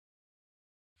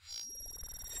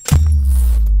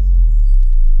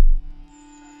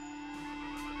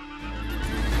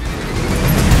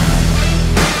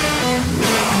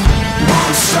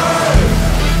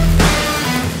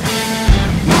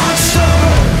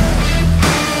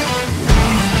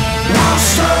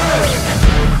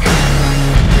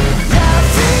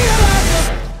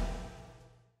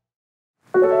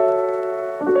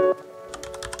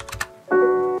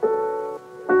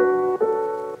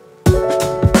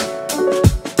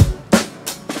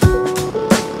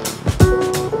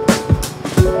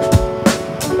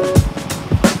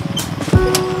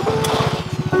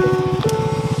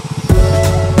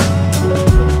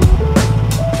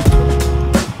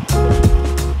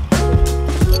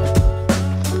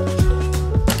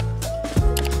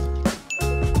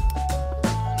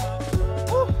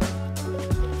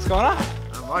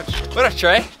up,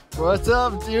 Trey? What's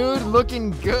up, dude?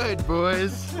 Looking good,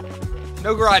 boys.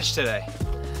 No garage today.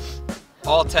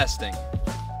 All testing.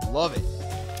 Love it.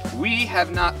 We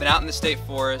have not been out in the state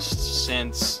forest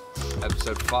since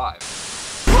episode 5.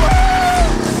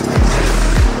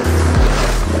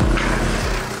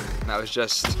 That was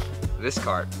just this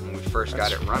cart when we first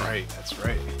got it running. That's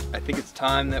right. I think it's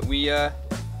time that we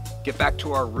get back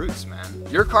to our roots, man.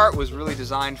 Your cart was really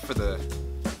designed for the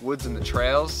woods and the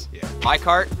trails. Yeah. My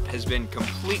cart has been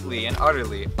completely and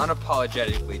utterly,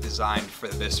 unapologetically designed for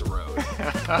this road.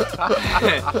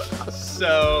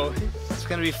 So it's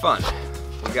gonna be fun.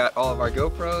 We got all of our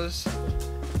GoPros,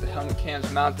 the helmet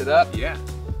cams mounted up. Yeah.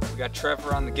 We got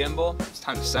Trevor on the gimbal. It's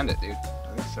time to send it, dude.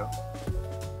 I think so.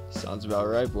 Sounds about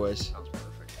right, boys. Sounds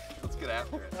perfect. Let's get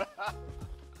after it.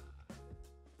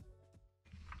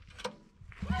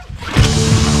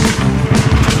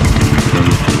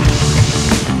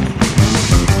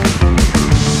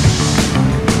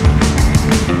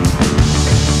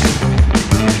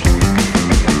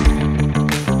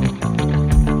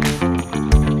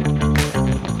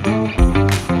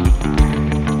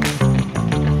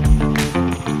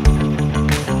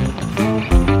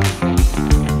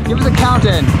 Give us a count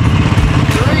in. 3,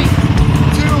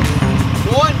 2,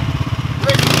 1,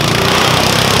 ready.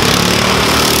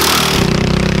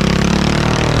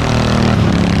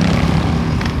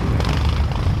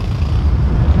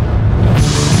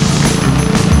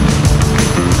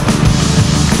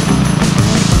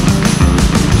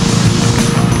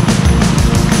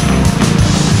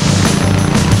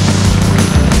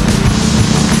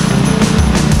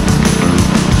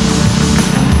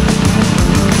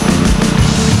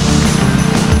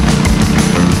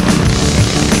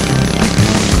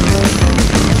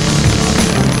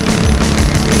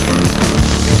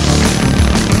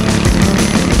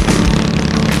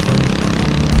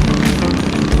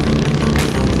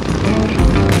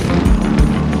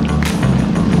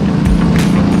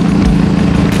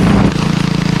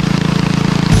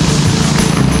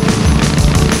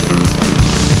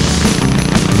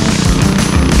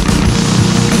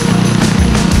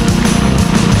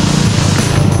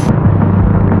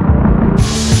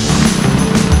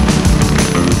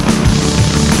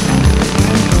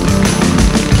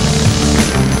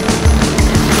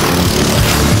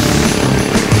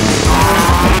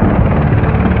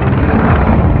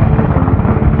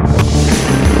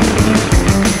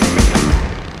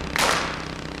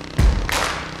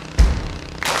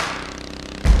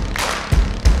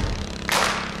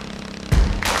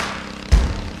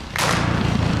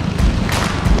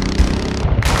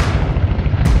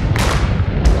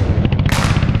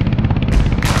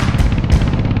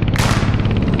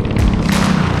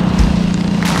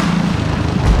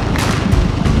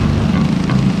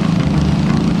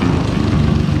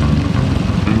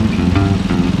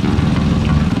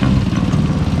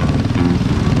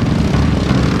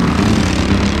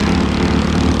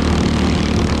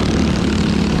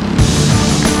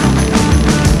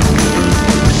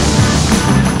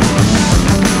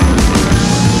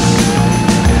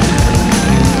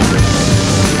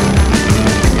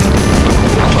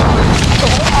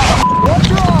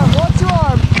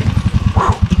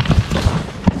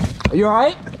 You all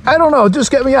right? I don't know, just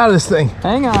get me out of this thing.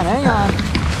 Hang on, hang on.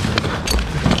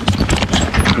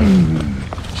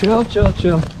 Chill, chill,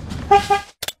 chill.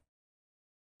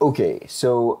 Okay,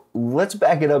 so let's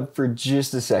back it up for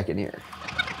just a second here.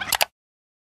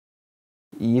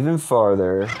 Even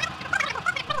farther.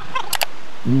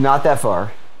 Not that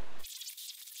far.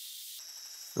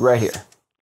 Right here.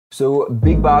 So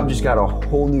Big Bob just got a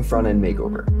whole new front end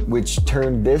makeover, which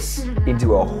turned this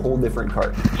into a whole different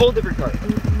cart.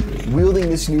 Wielding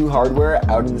this new hardware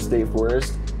out in the state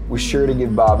forest was sure to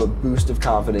give Bob a boost of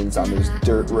confidence on those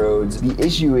dirt roads. The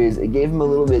issue is it gave him a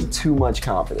little bit too much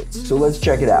confidence. So let's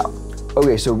check it out.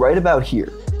 Okay, so right about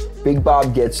here, Big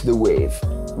Bob gets the wave,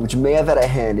 which may have had a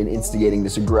hand in instigating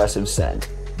this aggressive send.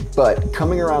 But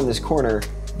coming around this corner,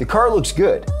 the car looks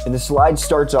good, and the slide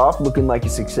starts off looking like a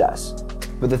success.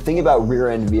 But the thing about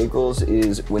rear-end vehicles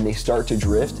is when they start to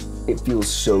drift, it feels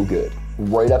so good,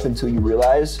 right up until you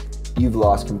realize you've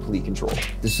lost complete control.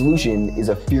 The solution is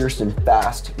a fierce and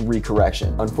fast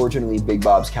recorrection. Unfortunately, Big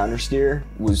Bob's countersteer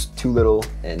was too little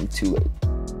and too late.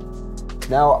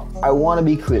 Now, I want to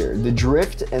be clear, the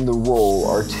drift and the roll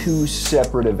are two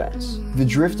separate events. The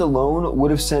drift alone would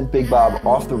have sent Big Bob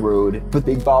off the road, but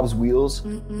Big Bob's wheels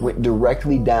went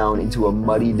directly down into a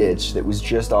muddy ditch that was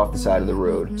just off the side of the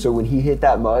road. So when he hit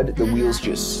that mud, the wheels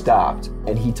just stopped,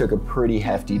 and he took a pretty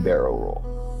hefty barrel roll.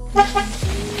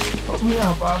 Help me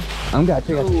out, Bob. I'm got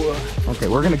you. Okay,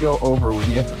 we're gonna go over with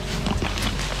you.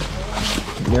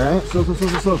 You alright?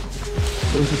 Slow.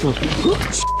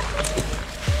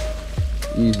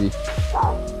 Easy.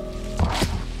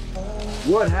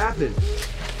 What happened?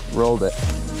 Rolled it.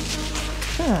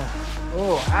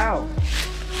 Oh, ow.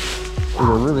 It was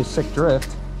a really sick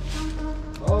drift.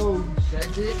 Oh, you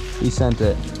sent it? He sent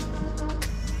it.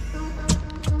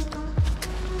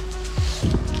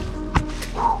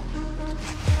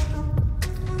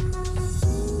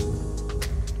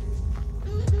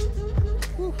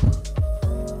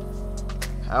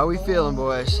 How we feeling,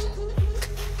 boys?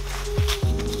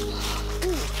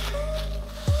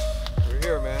 We're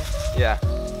here, man. Yeah.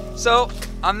 So,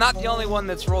 I'm not the only one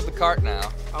that's rolled the cart now.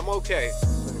 I'm okay,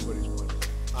 if anybody's wondering.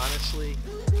 Honestly,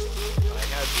 I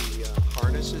had the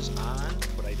harnesses on,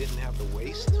 but I didn't have the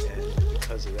waist, and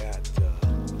because of that,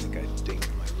 I think I dinged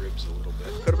my ribs a little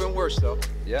bit. Could have been worse, though.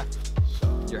 Yeah.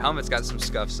 So, Your helmet's got some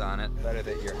scuffs on it. Better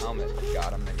that your helmet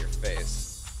got them than your face.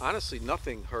 honestly,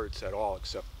 nothing hurts at all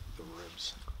except the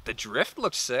ribs. The drift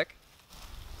looks sick.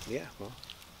 Yeah, well,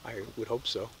 I would hope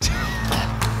so.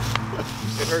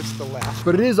 It hurts to laugh.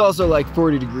 But it is also like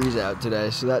 40 degrees out today,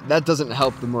 so that doesn't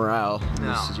help the morale in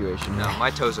this situation. No,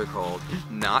 my toes are cold.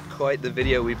 Not quite the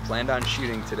video we planned on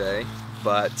shooting today,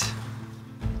 but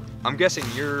I'm guessing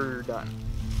you're done.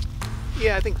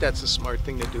 Yeah, I think that's a smart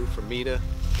thing to do for me to,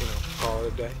 call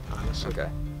it a day, honestly. Okay.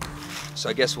 So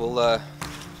I guess we'll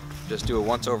just do a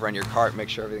once over on your cart, make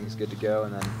sure everything's good to go,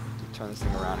 and then turn this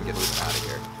thing around and get this out of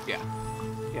here.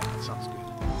 Yeah, that sounds good.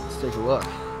 Let's take a look.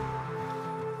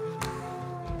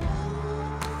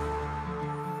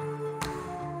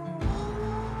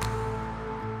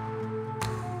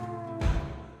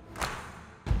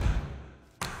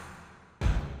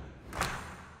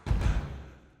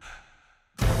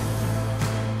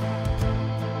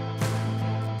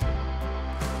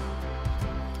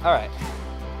 All right.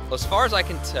 Well, as far as I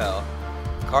can tell,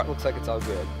 the cart looks like it's all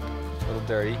good. A little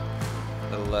dirty,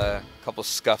 little couple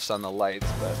scuffs on the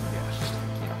lights, but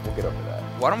yeah, we'll get over that.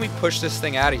 Why don't we push this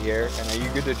thing out of here? And are you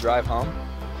good to drive home?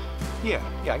 Yeah,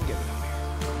 I can get it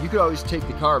out here. You could always take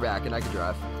the car back and I could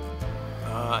drive.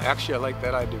 Actually, I like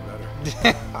that idea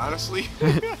better. Honestly,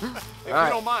 if you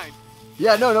don't mind.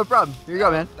 Yeah, no problem. Here you go,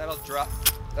 man.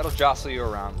 That'll jostle you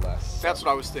around less. That's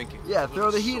what I was thinking. Yeah, throw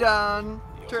the heat on,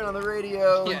 turn on the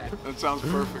radio. Yeah. That sounds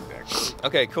perfect, actually.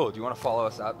 Okay, cool. Do you want to follow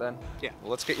us out then? Yeah.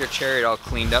 Well, let's get your chariot all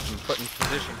cleaned up and put in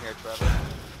position here, Trevor.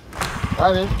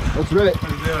 All right, man. Let's rip it.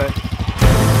 Let's do it.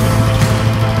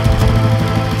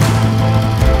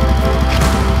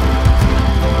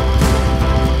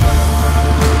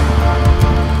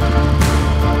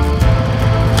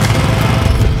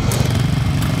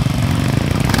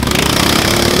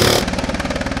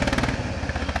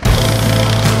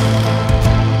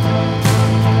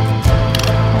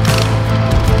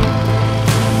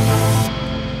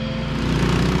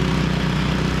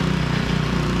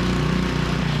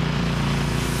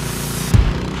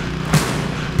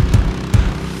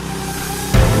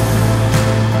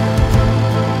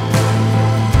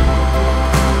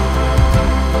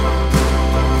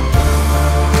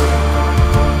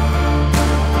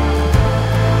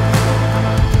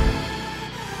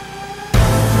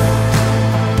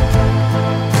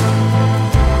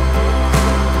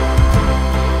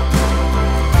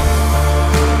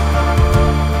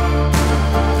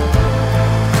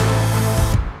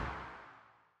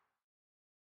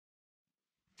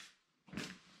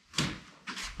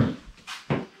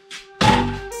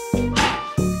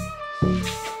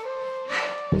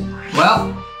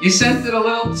 Well, you sent it a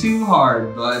little too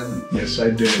hard, bud. Yes, I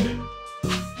did.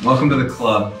 Welcome to the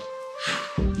club.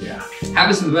 Yeah.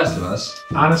 Happens to the best of us.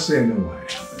 Honestly, I know why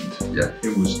it happened. Yeah.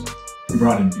 It was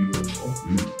brought in beautiful.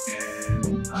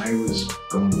 And I was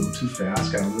going a little too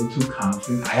fast, got a little too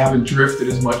confident. I haven't drifted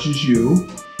as much as you.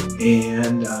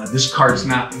 And this cart's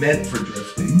not meant for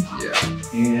drifting. Yeah.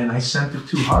 And I sent it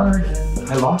too hard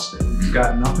and I lost it. It's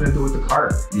got nothing to do with the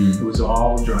cart. It was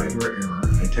all driver error.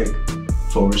 I take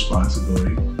full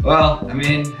responsibility. Well, I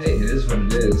mean, hey, it is what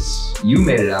it is. You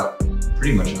made it out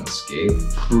pretty much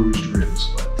unscathed. Bruised ribs,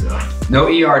 but No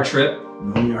ER trip.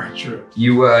 no ER trip.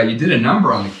 You did a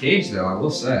number on the cage though, I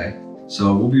will say.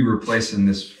 So we'll be replacing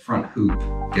this front hoop.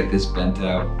 Get this bent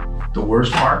out. The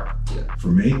worst part Yeah. for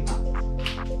me,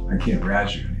 I can't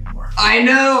razz you anymore. I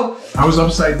know! I was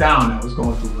upside down. I was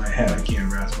going through my head. I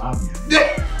can't razz Bobby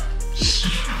anymore.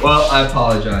 Well, I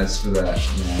apologize for that,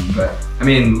 man. But I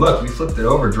mean, look, we flipped it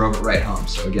over, drove it right home.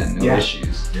 So again, no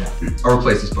issues. Yeah, I'll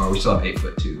replace this bar. We still have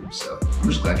 8-foot tubes, so I'm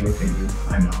just glad you're okay, dude.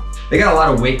 I know. They got a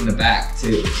lot of weight in the back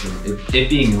too. So it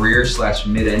being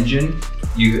rear/mid-engine,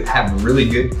 you have a really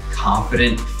good,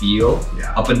 confident feel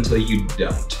up until you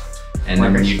don't. And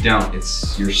then when you don't,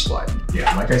 you're sliding.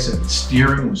 Yeah, like I said, the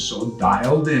steering was so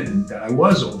dialed in that I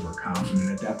was overconfident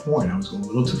at that point. I was going a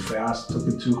little too fast, took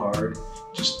it too hard.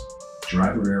 Just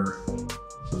driver error.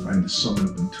 If I had to sum it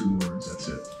up in 2 words, that's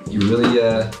it. You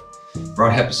really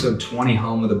brought episode 20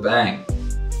 home with a bang.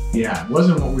 Yeah, it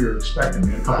wasn't what we were expecting.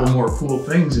 We had a couple more cool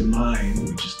things in mind.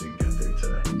 We just didn't get there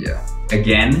today. Yeah.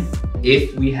 Again,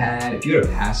 if you had a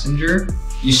passenger,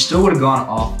 you still would have gone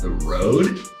off the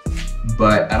road,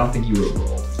 but I don't think you would have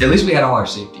rolled. At least we had all our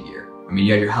safety gear. I mean,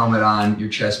 you had your helmet on, your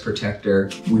chest protector.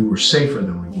 We were safer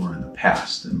than we were in the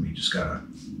past, and we just gotta,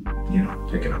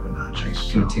 pick it up a notch.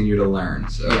 Continue to learn.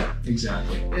 So yeah,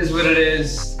 exactly. It is what it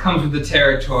is. Comes with the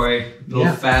territory. A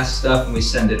little fast stuff, and we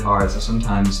send it hard. So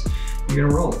sometimes you're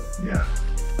gonna roll it. Yeah.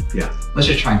 Yeah. Let's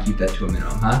just try and keep that to a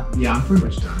minimum, huh? Yeah, I'm pretty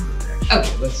much done with it, actually.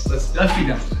 Okay, let's be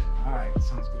done with it.